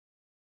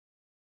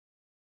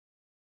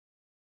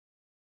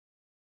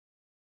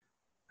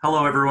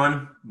Hello,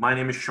 everyone. My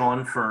name is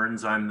Sean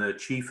Ferns. I'm the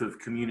Chief of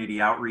Community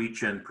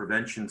Outreach and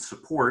Prevention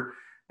Support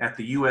at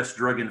the U.S.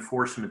 Drug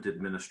Enforcement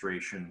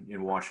Administration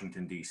in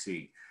Washington,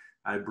 D.C.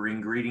 I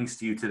bring greetings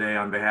to you today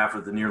on behalf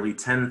of the nearly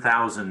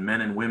 10,000 men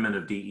and women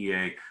of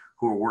DEA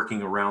who are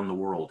working around the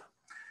world.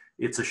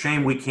 It's a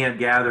shame we can't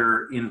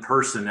gather in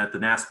person at the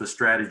NASPA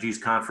Strategies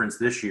Conference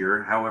this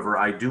year. However,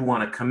 I do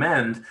want to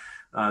commend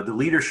the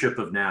leadership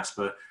of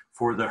NASPA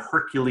for the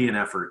Herculean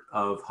effort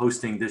of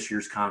hosting this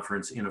year's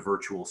conference in a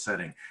virtual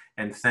setting.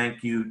 And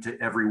thank you to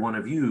every one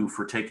of you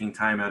for taking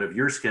time out of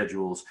your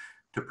schedules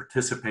to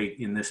participate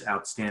in this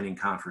outstanding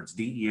conference.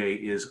 DEA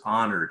is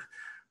honored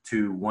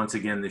to once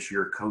again this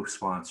year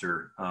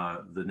co-sponsor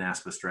the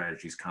NASPA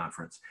Strategies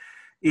Conference.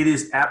 It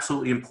is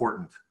absolutely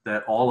important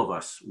that all of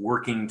us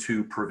working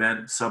to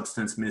prevent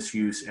substance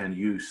misuse and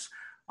use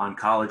on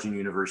college and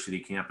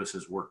university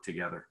campuses work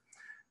together.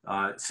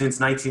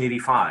 Since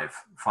 1985,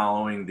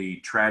 following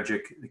the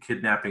tragic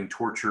kidnapping,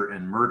 torture,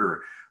 and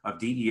murder of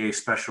DEA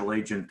Special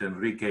Agent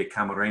Enrique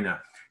Camarena,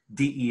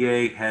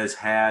 DEA has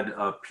had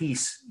a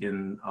piece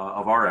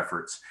of our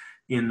efforts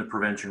in the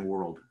prevention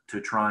world to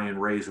try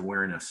and raise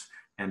awareness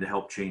and to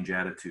help change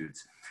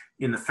attitudes.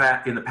 In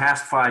the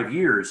past 5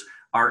 years,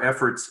 our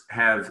efforts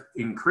have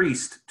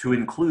increased to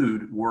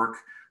include work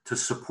to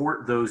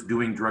support those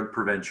doing drug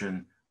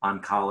prevention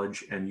on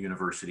college and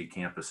university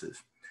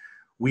campuses.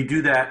 We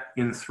do that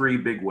in three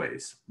big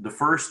ways. The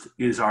first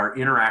is our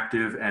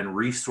interactive and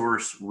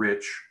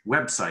resource-rich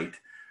website,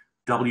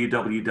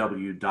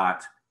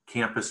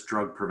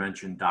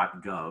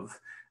 www.campusdrugprevention.gov.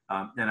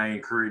 And I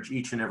encourage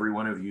each and every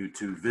one of you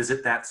to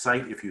visit that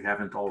site if you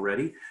haven't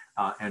already.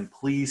 And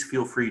please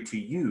feel free to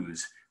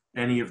use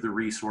any of the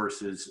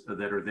resources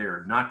that are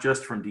there, not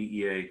just from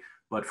DEA,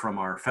 but from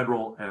our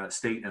federal,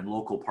 state, and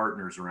local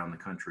partners around the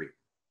country.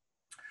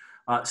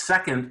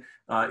 Second,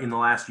 in the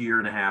last year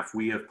and a half,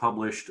 we have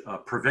published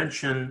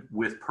Prevention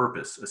with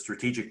Purpose, a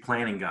strategic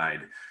planning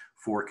guide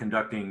for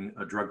conducting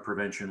drug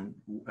prevention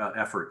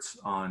efforts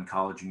on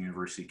college and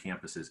university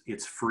campuses.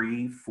 It's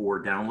free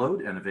for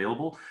download and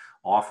available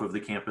off of the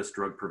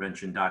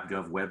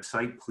campusdrugprevention.gov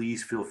website.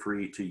 Please feel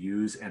free to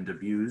use and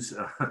abuse,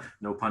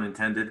 no pun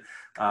intended,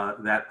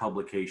 that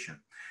publication.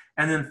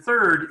 And then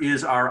third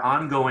is our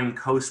ongoing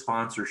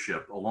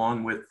co-sponsorship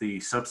along with the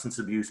Substance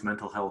Abuse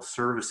Mental Health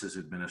Services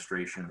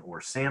Administration,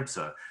 or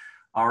SAMHSA,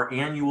 our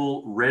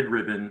annual Red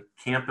Ribbon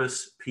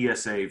Campus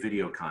PSA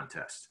video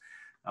contest,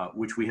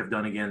 which we have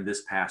done again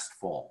this past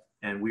fall.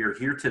 And we are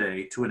here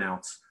today to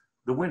announce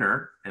the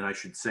winner, and I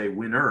should say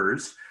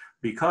winners,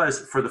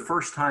 because for the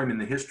first time in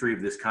the history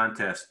of this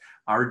contest,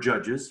 our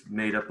judges,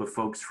 made up of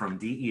folks from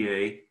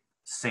DEA,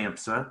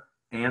 SAMHSA,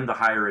 and the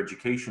higher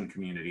education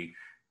community,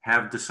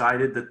 have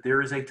decided that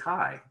there is a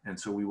tie. And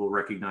so we will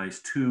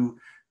recognize two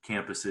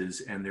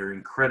campuses and their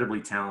incredibly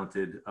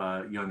talented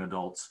young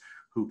adults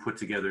who put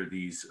together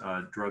these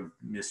drug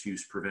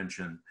misuse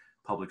prevention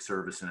public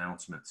service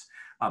announcements.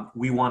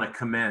 We want to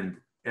commend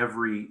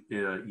every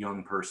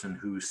young person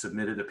who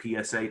submitted a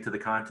PSA to the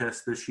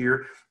contest this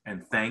year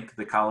and thank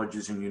the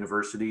colleges and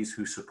universities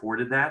who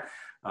supported that.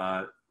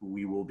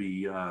 We will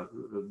be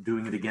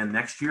doing it again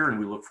next year, and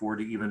we look forward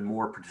to even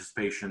more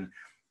participation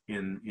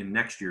in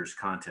next year's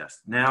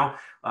contest. Now,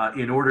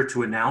 in order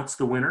to announce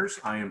the winners,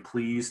 I am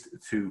pleased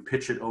to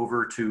pitch it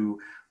over to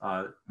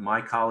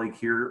my colleague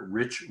here,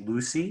 Rich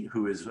Lucy,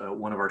 who is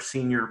one of our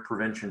senior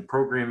prevention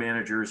program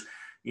managers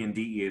in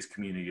DEA's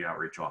Community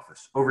Outreach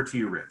Office. Over to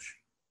you, Rich.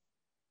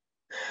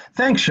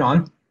 Thanks,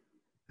 Sean.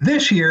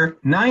 This year,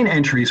 9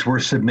 entries were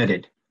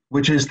submitted,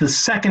 which is the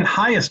second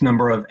highest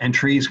number of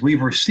entries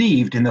we've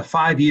received in the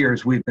 5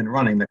 years we've been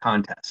running the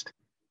contest.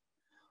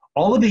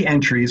 All of the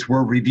entries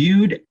were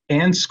reviewed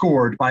and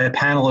scored by a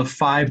panel of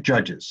 5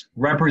 judges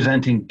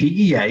representing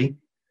DEA,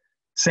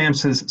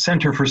 SAMHSA's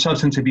Center for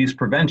Substance Abuse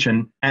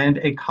Prevention, and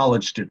a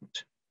college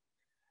student.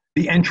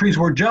 The entries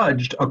were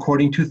judged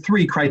according to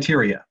 3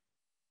 criteria: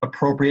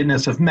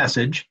 appropriateness of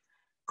message,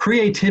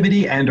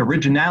 creativity and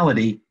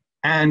originality,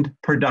 and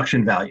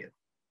production value.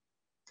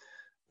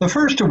 The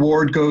first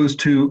award goes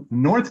to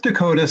North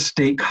Dakota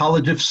State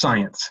College of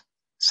Science,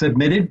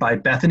 submitted by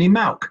Bethany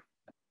Mauk,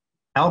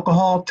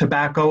 alcohol,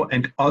 tobacco,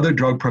 and other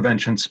drug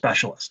prevention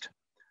specialist.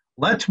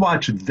 Let's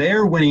watch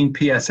their winning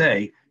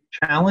PSA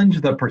challenge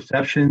the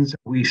perceptions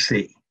we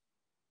see.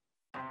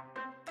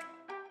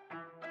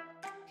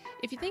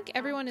 If you think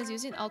everyone is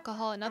using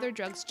alcohol and other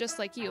drugs just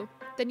like you,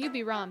 then you'd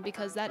be wrong,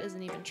 because that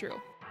isn't even true.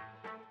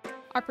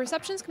 Our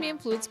perceptions can be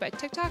influenced by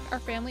TikTok, our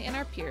family, and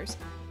our peers.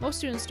 Most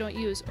students don't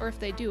use, or if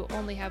they do,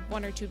 only have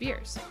 1 or 2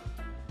 beers.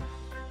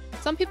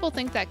 Some people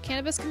think that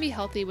cannabis can be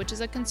healthy, which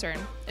is a concern.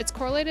 It's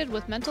correlated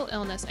with mental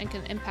illness and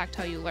can impact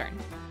how you learn.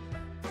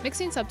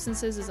 Mixing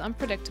substances is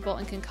unpredictable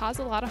and can cause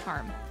a lot of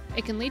harm.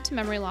 It can lead to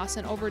memory loss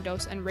and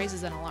overdose and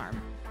raises an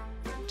alarm.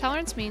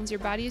 Tolerance means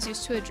your body is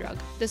used to a drug.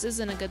 This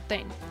isn't a good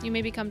thing. You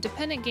may become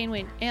dependent, gain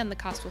weight, and the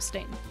cost will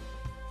sting.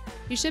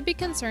 You should be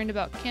concerned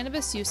about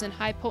cannabis use in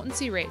high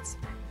potency rates.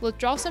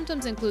 Withdrawal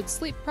symptoms include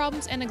sleep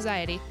problems and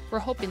anxiety. We're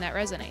hoping that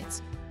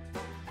resonates.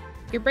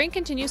 Your brain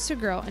continues to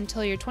grow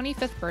until your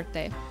 25th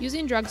birthday.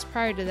 Using drugs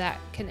prior to that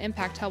can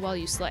impact how well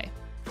you slay.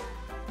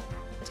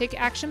 Take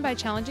action by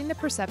challenging the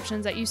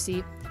perceptions that you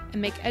see and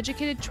make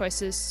educated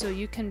choices so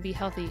you can be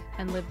healthy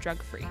and live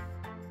drug-free.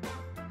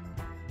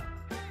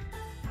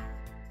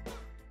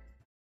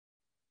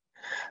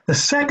 The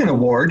second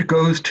award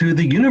goes to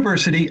the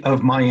University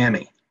of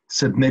Miami,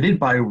 submitted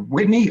by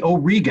Whitney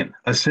O'Regan,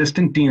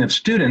 Assistant Dean of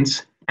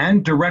Students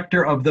and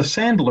Director of the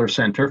Sandler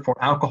Center for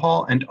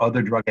Alcohol and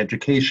Other Drug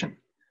Education.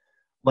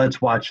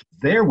 Let's watch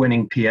their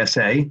winning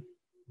PSA,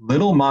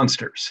 Little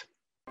Monsters.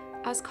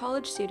 As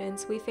college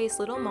students, we face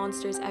little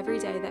monsters every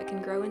day that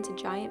can grow into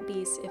giant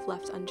beasts if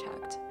left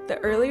unchecked. The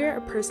earlier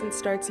a person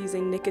starts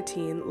using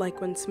nicotine,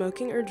 like when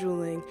smoking or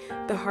drooling,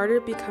 the harder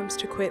it becomes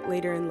to quit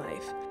later in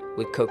life.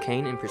 With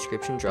cocaine and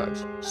prescription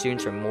drugs,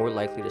 students are more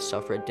likely to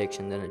suffer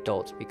addiction than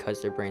adults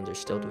because their brains are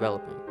still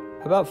developing.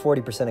 About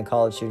 40% of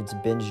college students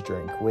binge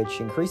drink, which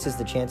increases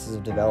the chances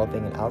of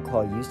developing an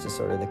alcohol use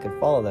disorder that could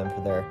follow them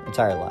for their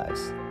entire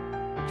lives.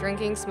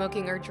 Drinking,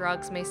 smoking, or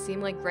drugs may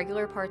seem like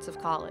regular parts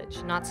of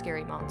college, not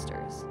scary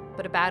monsters.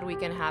 But a bad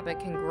weekend habit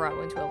can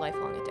grow into a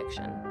lifelong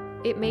addiction.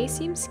 It may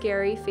seem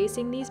scary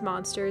facing these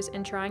monsters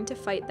and trying to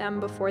fight them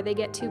before they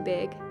get too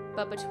big.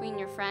 But between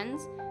your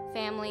friends,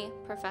 family,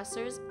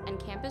 professors, and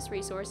campus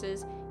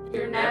resources,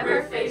 you're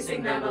never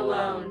facing them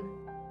alone.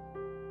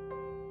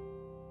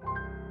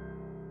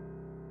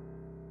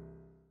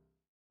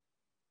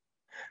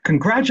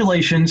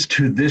 Congratulations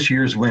to this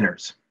year's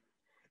winners.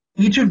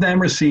 Each of them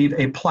receive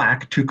a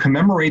plaque to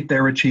commemorate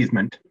their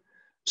achievement,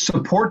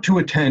 support to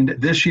attend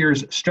this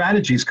year's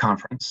Strategies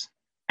Conference,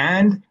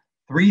 and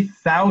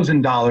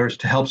 $3,000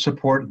 to help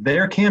support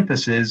their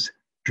campus's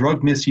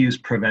drug misuse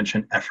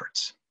prevention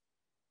efforts.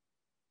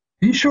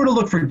 Be sure to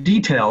look for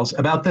details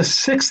about the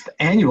 6th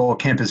annual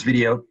campus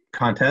video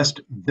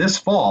contest this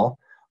fall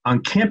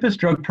on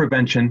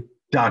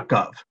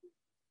campusdrugprevention.gov.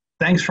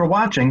 Thanks for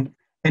watching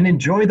and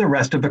enjoy the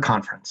rest of the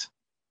conference.